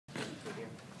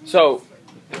So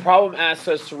the problem asks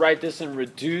us to write this in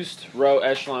reduced row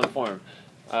echelon form.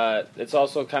 It's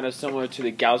also kind of similar to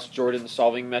the Gauss-Jordan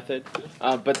solving method,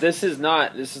 but this is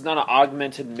not an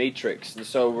augmented matrix, and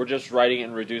so we're just writing it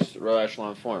in reduced row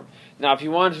echelon form. Now, if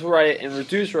you wanted to write it in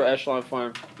reduced row echelon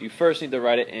form, you first need to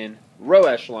write it in row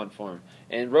echelon form.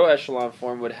 And row echelon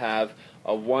form would have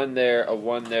a 1 there, a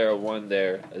 1 there, a 1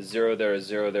 there, a 0 there, a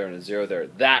 0 there, and a 0 there.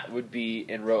 That would be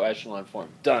in row echelon form.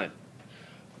 Done.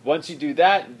 Once you do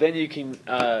that, then you can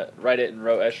write it in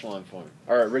row echelon form,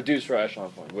 or reduced row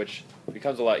echelon form, which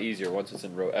becomes a lot easier once it's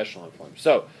in row echelon form.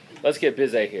 So let's get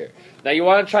busy here. Now you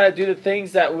want to try to do the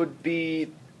things that would be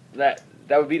the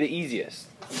easiest.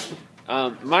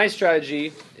 My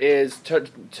strategy is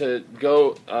to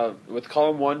go with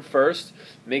column 1 first,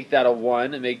 make that a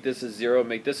 1, and make this a 0,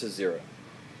 make this a 0.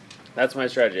 That's my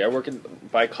strategy. I work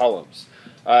by columns.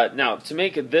 Now, to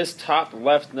make this top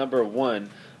left number 1,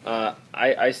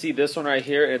 I see this one right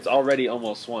here, and it's already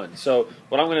almost 1. So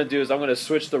what I'm going to do is I'm going to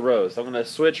switch the rows. I'm going to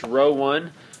switch row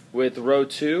 1 with row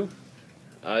 2,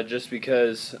 just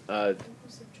because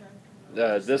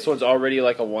this one's already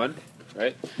like a 1,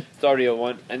 right? It's already a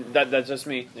 1, and that's just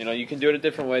me. You know, you can do it a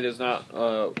different way. There's not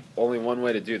only one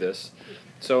way to do this.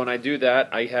 So when I do that,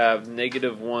 I have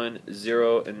 -1,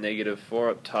 0, and -4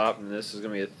 up top, and this is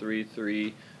going to be a 3,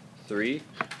 3, 3.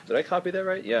 Did I copy that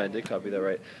right? Yeah, I did copy that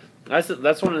right. That's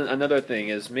another thing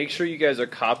is make sure you guys are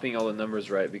copying all the numbers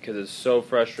right, because it's so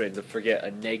frustrating to forget a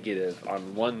negative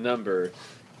on one number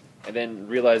and then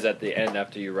realize at the end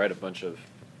after you write a bunch of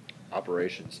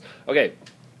operations. Okay,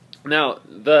 now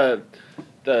the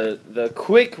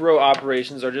quick row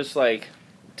operations are just like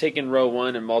taking row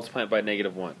 1 and multiplying it by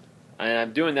 -1. And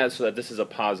I'm doing that so that this is a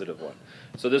positive 1.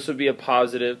 So this would be a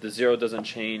positive, the 0 doesn't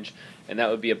change, and that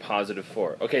would be a positive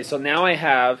 4. Okay, so now I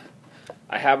have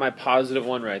my positive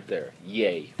 1 right there.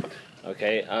 Yay.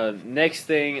 Okay, next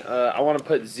thing, I want to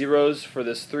put zeros for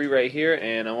this 3 right here,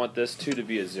 and I want this 2 to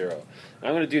be a 0.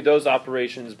 I'm going to do those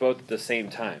operations both at the same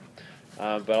time,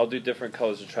 but I'll do different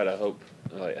colors to try to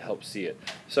help see it.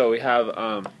 So we have,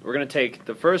 we're going to take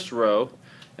the first row,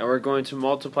 and we're going to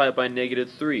multiply it by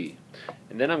 -3.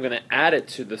 And then I'm going to add it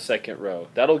to the second row.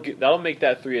 That'll make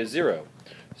that 3 a 0.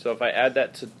 So if I add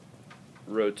that to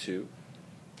row 2,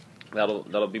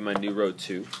 that'll be my new row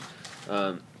 2.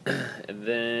 And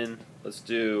then let's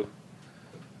do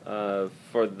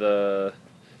for the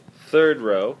third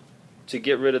row, to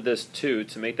get rid of this 2,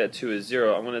 to make that 2 a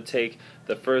 0, I'm going to take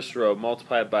the first row,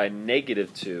 multiply it by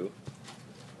 -2,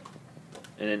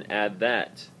 and then add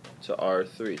that to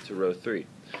R3, to row 3.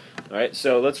 Alright,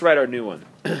 so let's write our new one.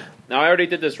 Now I already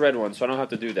did this red one, so I don't have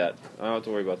to do that. I don't have to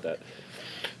worry about that.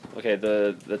 Okay,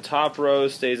 the top row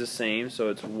stays the same, so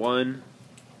it's 1,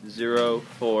 0,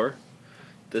 4.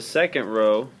 The second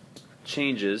row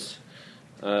changes.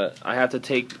 I have to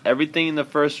take everything in the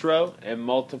first row and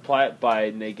multiply it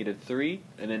by -3,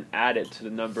 and then add it to the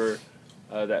number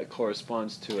that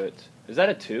corresponds to it. Is that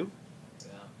a 2?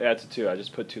 Yeah, it's a 2. I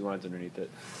just put 2 lines underneath it.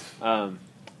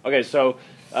 Okay, so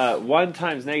 1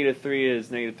 times -3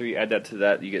 is -3. Add that to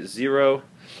that, you get 0.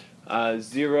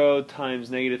 0 times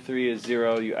 -3 is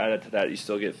 0. You add it to that, you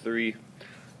still get 3.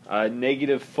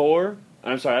 -4.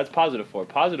 I'm sorry, that's positive 4.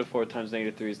 Positive 4 times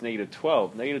 -3 is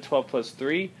 -12. -12 plus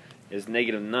 3 is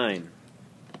 -9.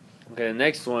 Okay, the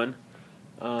next one,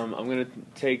 I'm going to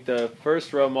take the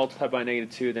first row, multiply by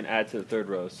 -2, then add to the third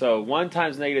row. So 1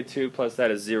 times -2 plus that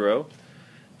is 0.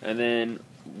 And then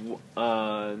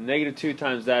 -2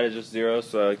 times that is just 0,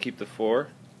 so I keep the 4.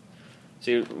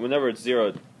 See, whenever it's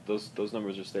 0, those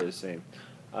numbers will stay the same.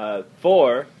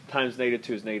 4 times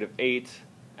 -2 is -8.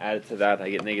 Add it to that, I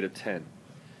get -10.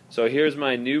 So here's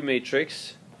my new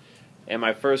matrix, and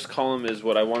my first column is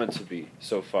what I want it to be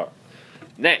so far.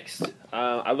 Next,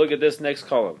 I look at this next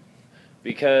column,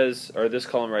 or this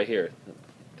column right here.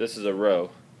 This is a row,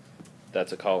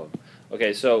 that's a column.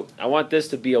 Okay, so I want this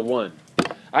to be a 1.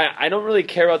 I don't really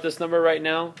care about this number right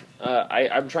now.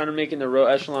 I'm trying to make it in the row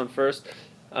echelon first.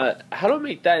 How do I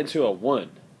make that into a 1?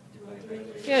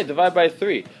 Yeah, divide by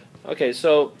 3. Okay,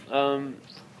 so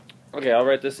okay, I'll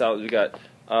write this out. We got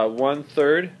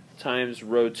 1/3 times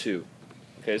row 2.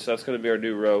 Okay, so that's going to be our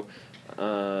new row.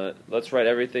 Let's write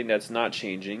everything that's not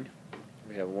changing.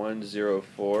 We have 1, 0,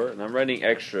 4, and I'm writing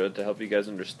extra to help you guys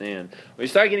understand. When you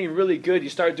start getting really good, you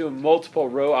start doing multiple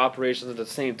row operations at the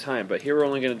same time, but here we're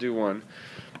only going to do 1.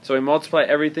 So we multiply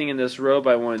everything in this row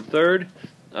by 1/3.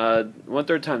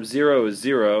 1/3 times 0 is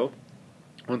 0.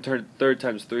 1/3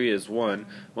 times 3 is 1.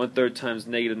 1/3 times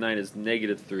 -9 is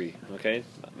 -3. Okay,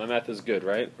 my math is good,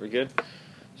 right? We're good?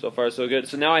 So far, so good.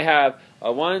 So now I have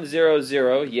a 1, 0,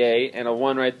 0, yay, and a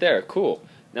 1 right there. Cool.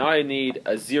 Now I need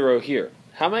a 0 here.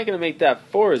 how am I going to make that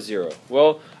 4 a 0?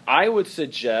 Well, I would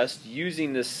suggest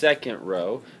using the second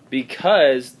row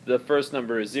because the first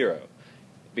number is 0.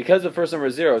 Because the first number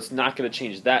is 0, it's not going to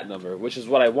change that number, which is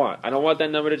what I want. I don't want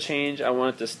that number to change. I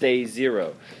want it to stay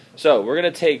 0. So we're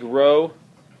going to take row,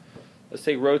 let's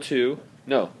take row 2.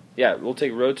 No, yeah, we'll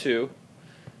take row 2,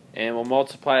 and we'll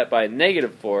multiply it by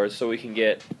 -4 so we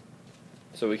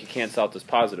can cancel out this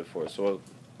positive 4. So we'll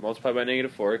multiply by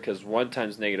 -4 because 1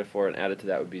 times -4 and added to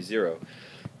that would be 0.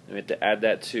 And we have to add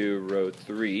that to row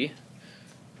 3.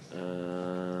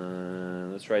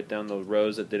 Let's write down the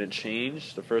rows that didn't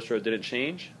change. The first row didn't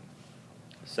change.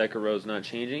 The second row is not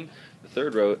changing. The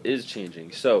third row is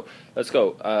changing. So let's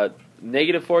go.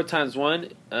 -4 times 1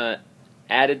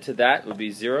 added to that would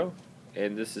be 0.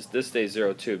 And this stays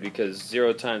 0 too because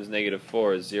 0 times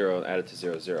 -4 is 0 and added to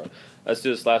 0 is 0. Let's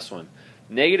do this last one.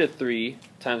 -3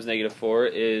 times -4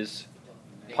 is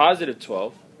positive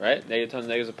 12, right? Negative times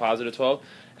negative is a positive 12.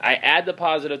 I add the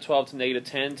positive 12 to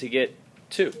 -10 to get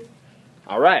 2.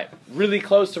 All right, really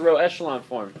close to row echelon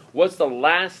form. What's the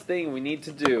last thing we need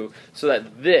to do so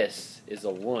that this is a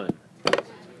 1?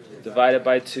 Divided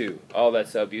by 2. Oh,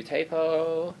 that's so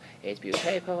beautiful. It's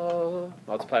beautiful.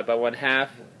 Multiplied by 1/2.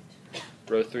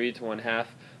 Row 3 to 1/2.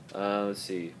 Let's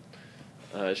see.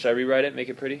 Should I rewrite it? Make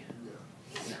it pretty?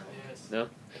 No?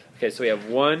 Okay, so we have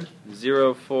 1,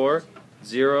 0, 4,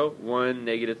 0, 1,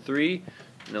 -3.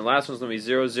 And the last one's going to be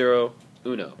 0, 0,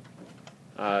 1.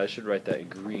 I should write that in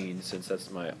green since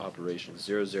that's my operation.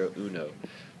 0, 0, 1.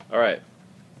 Alright.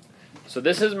 So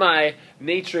this is my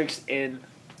matrix in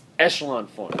echelon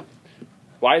form.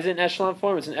 Why is it in echelon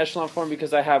form? It's in echelon form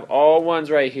because I have all ones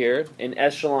right here in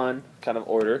echelon kind of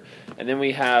order, and then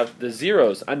we have the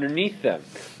zeros underneath them.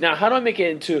 Now, how do I make it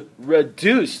into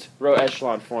reduced row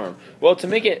echelon form? Well, to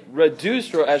make it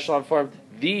reduced row echelon form,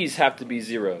 these have to be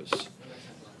zeros.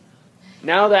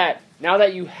 Now that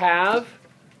you have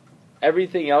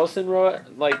everything else in row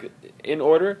in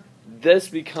order, this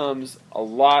becomes a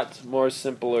lot more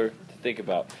simpler to think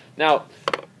about. Now,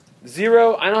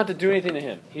 0, I don't have to do anything to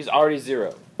him. He's already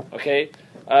 0. Okay?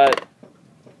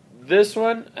 This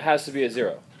one has to be a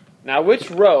 0. Now, which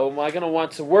row am I going to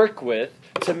want to work with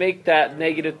to make that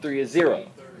 -3 a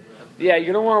 0? Yeah,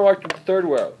 you're going to want to work with the third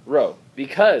row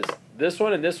because this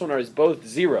one and this one are both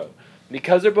 0.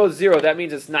 Because they're both 0, that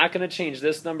means it's not going to change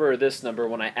this number or this number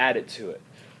when I add it to it.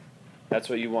 That's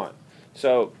what you want.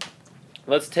 So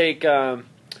let's take,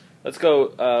 let's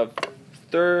go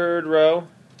third row,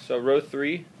 so row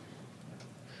 3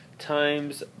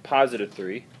 times positive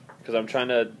 3, because I'm trying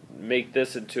to make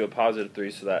this into a positive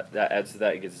 3, so that adds to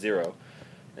that and gets 0.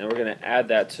 And we're going to add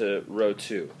that to row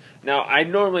 2. Now, I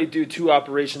normally do 2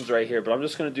 operations right here, but I'm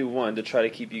just going to do 1 to try to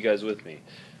keep you guys with me.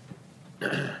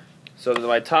 So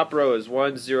my top row is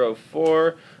 1, 0,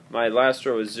 4. My last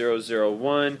row is 0, 0,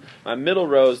 1. My middle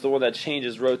row is the one that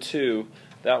changes, row 2.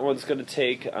 That one's going to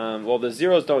take, well, the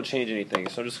zeros don't change anything,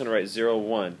 so I'm just going to write 0,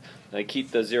 1. And I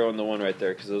keep the 0 and the 1 right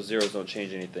there because those zeros don't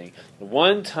change anything.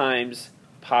 1 times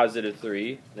positive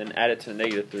 3, then add it to the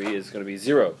 -3 is going to be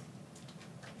 0.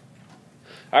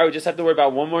 Alright, we just have to worry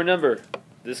about one more number.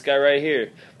 This guy right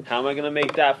here. How am I going to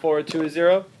make that 4 or 2 a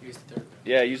 0? Use the third.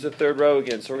 Yeah, use the third row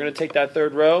again. So we're going to take that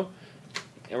third row,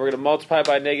 and we're going to multiply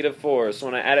by -4. So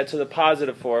when I add it to the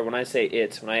positive 4, when I say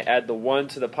it, when I add the 1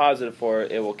 to the positive 4,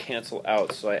 it will cancel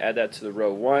out. So I add that to the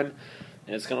row 1,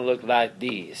 and it's going to look like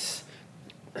this.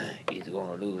 It's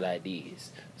going to look like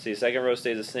this. See, the second row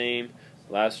stays the same.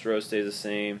 Last row stays the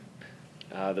same.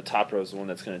 The top row is the one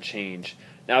that's going to change.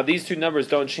 Now, these two numbers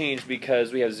don't change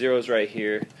because we have zeros right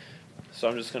here. So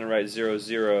I'm just going to write 0,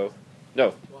 0.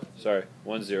 No, sorry,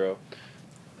 1, 0.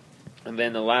 And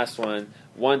then the last one,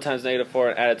 1 times -4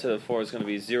 and added to the 4 is going to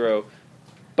be 0.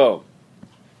 Boom.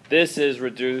 This is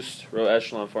reduced row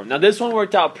echelon form. Now this one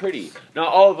worked out pretty. Not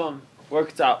all of them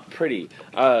worked out pretty.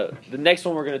 The next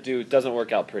one we're going to do doesn't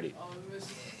work out pretty.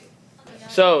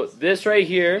 So this right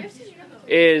here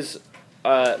is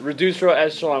reduced row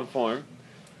echelon form.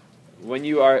 When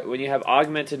you have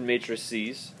augmented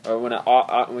matrices, or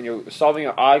when you're solving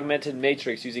an augmented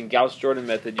matrix using Gauss-Jordan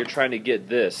method, you're trying to get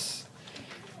this.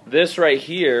 This right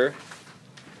here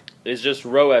is just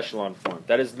row echelon form.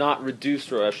 That is not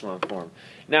reduced row echelon form.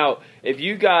 Now, if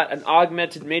you got an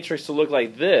augmented matrix to look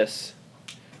like this,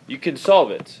 you can solve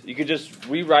it. You could just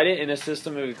rewrite it in a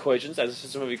system of equations, as a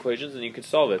system of equations, and you could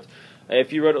solve it.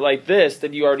 If you wrote it like this,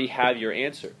 then you already have your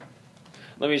answer.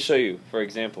 Let me show you, for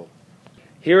example.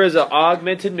 Here is an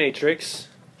augmented matrix,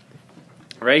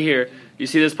 right here. You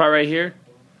see this part right here?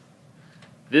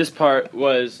 This part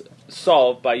was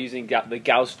solved by using the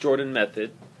Gauss-Jordan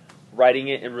method, writing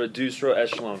it in reduced row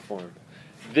echelon form.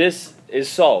 This is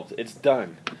solved. It's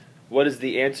done. what is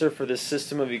the answer for this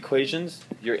system of equations?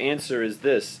 Your answer is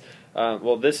this.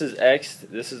 Well, this is x,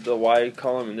 this is the y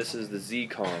column, and this is the z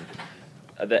column.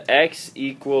 The x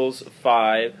equals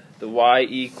 5, the y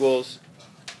equals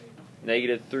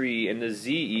 -3, and the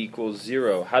z equals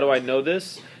 0. How do I know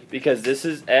this? Because this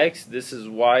is x, this is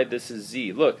y, this is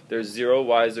z. Look, there's 0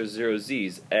 y's, there's 0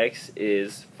 z's. X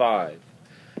is 5.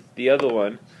 The other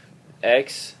one,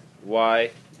 x,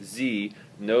 y, z,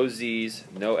 no z's,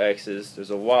 no x's,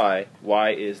 there's a y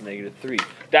is -3.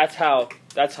 That's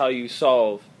how you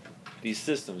solve these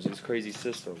systems, these crazy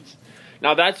systems.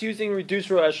 Now that's using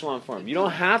reduced row echelon form. You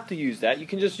don't have to use that. You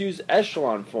can just use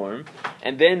echelon form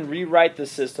and then rewrite the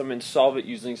system and solve it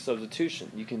using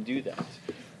substitution. You can do that.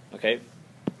 Okay?